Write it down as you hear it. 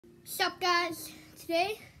Sup guys,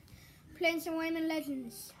 today playing some Rayman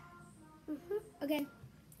Legends. Okay,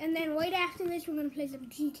 and then right after this we're gonna play some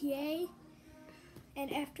GTA,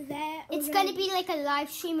 and after that it's gonna be like a live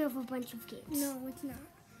stream of a bunch of games. No, it's not,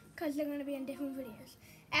 because they're gonna be in different videos.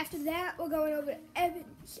 After that we're going over to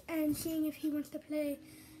Evans and seeing if he wants to play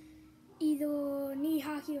either knee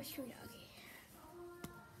hockey or street hockey.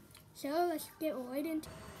 So let's get right into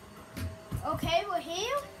it. Okay, we're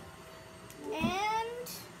here, and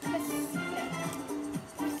let's play.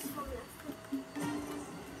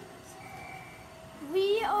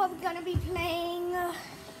 We are gonna be playing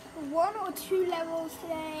 1 or 2 levels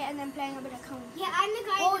today, and then playing a bit of Cone. Yeah, I'm the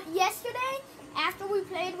guy. Well, yesterday, after we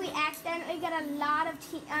played, we accidentally got a lot of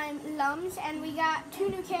lums, and we got 2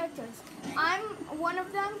 new characters. I'm one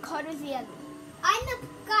of them, Carter's the other. I'm the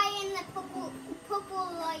guy in the purple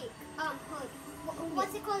like hood.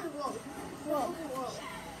 What's it called? Roll. Whoa. Roll.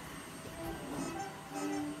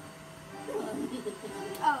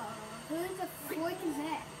 Oh, who the frick is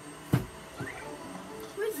that?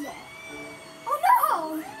 Who's that? Oh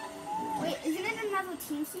no! Wait, isn't it another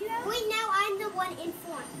team see that? Wait, now I'm the one in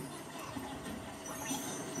front.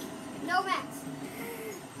 No, Max.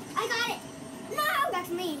 I got it. No, that's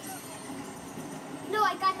me. No,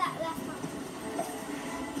 I got that last time.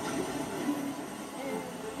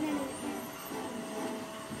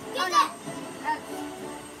 Oh no!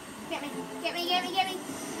 Get me!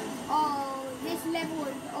 Oh, this level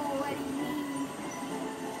is already mean.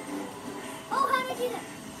 Oh, how did I do that?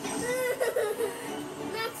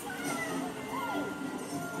 Max.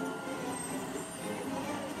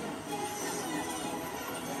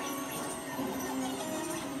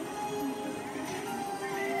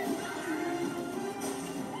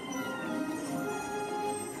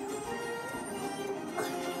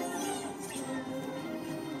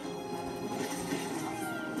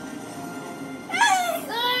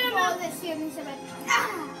 Oh, this scared me so bad.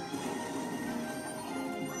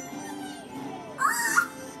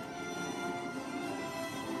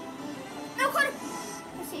 No, Carter!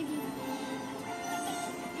 I saved you.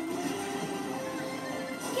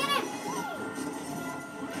 Get him.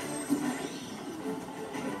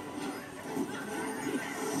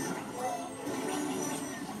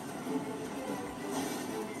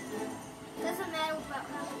 Doesn't matter about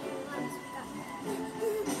how many ones we got.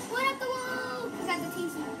 Put up the wall. I got the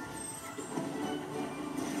TC.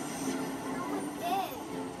 No one did.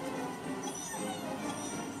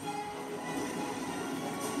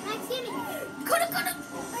 Max, get me. Carter! I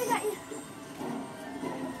got you.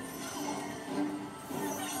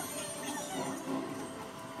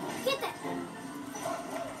 Get that.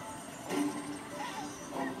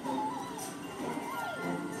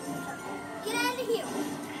 Get out of here.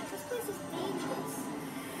 This place is dangerous.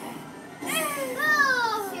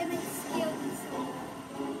 Oh, Damn it. scared me so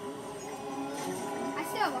I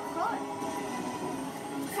still have a heart.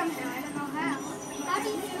 Somehow, I don't know how. bad. How do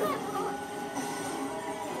you still have a heart?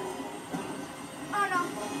 Oh no.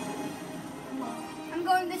 I'm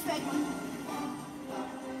going this way.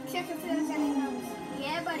 Check if there's any lums.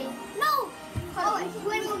 Yeah, buddy. No. Hold on.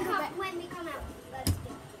 When we come out, let's do.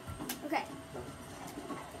 Okay.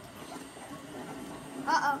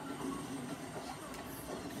 Uh-oh.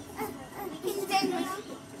 It's dangerous.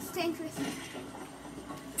 It's dangerous.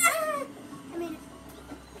 I made it.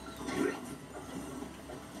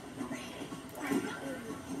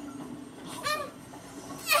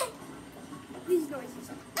 These noises.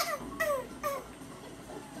 Here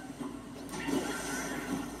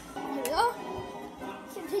we go.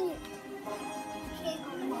 Continue.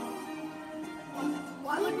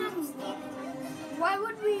 Why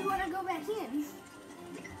would we want to go back in?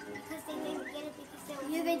 Because they didn't get it because they were.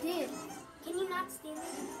 Yeah, they did. Can you not stand there?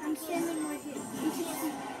 I'm standing right here. You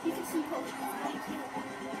can see Post.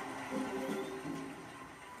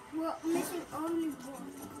 We're missing only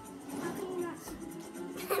one. How can you not see?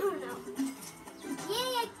 I don't know.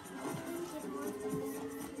 Yeah.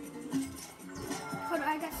 Hold on,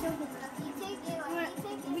 I got silver. You take it or you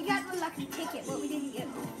take it. We got the lucky ticket, but we didn't get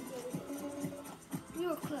one. We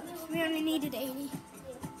were close. We only needed 80.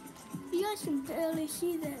 You guys can barely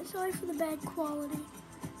see that. Sorry for the bad quality.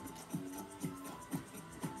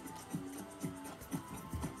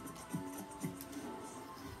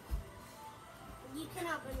 You can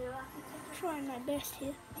open your lucky ticket. Trying my best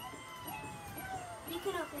here. You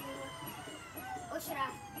can open your lucky ticket. Or should I?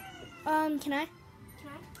 Can I? Can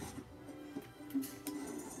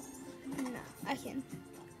I? No, I can.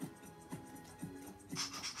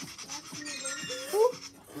 Ooh.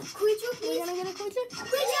 Creature, We're please. gonna get a creature?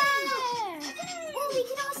 Creature! Oh, we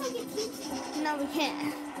can also get keys. No, we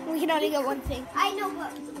can't. We can only get one thing. I know,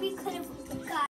 but we could have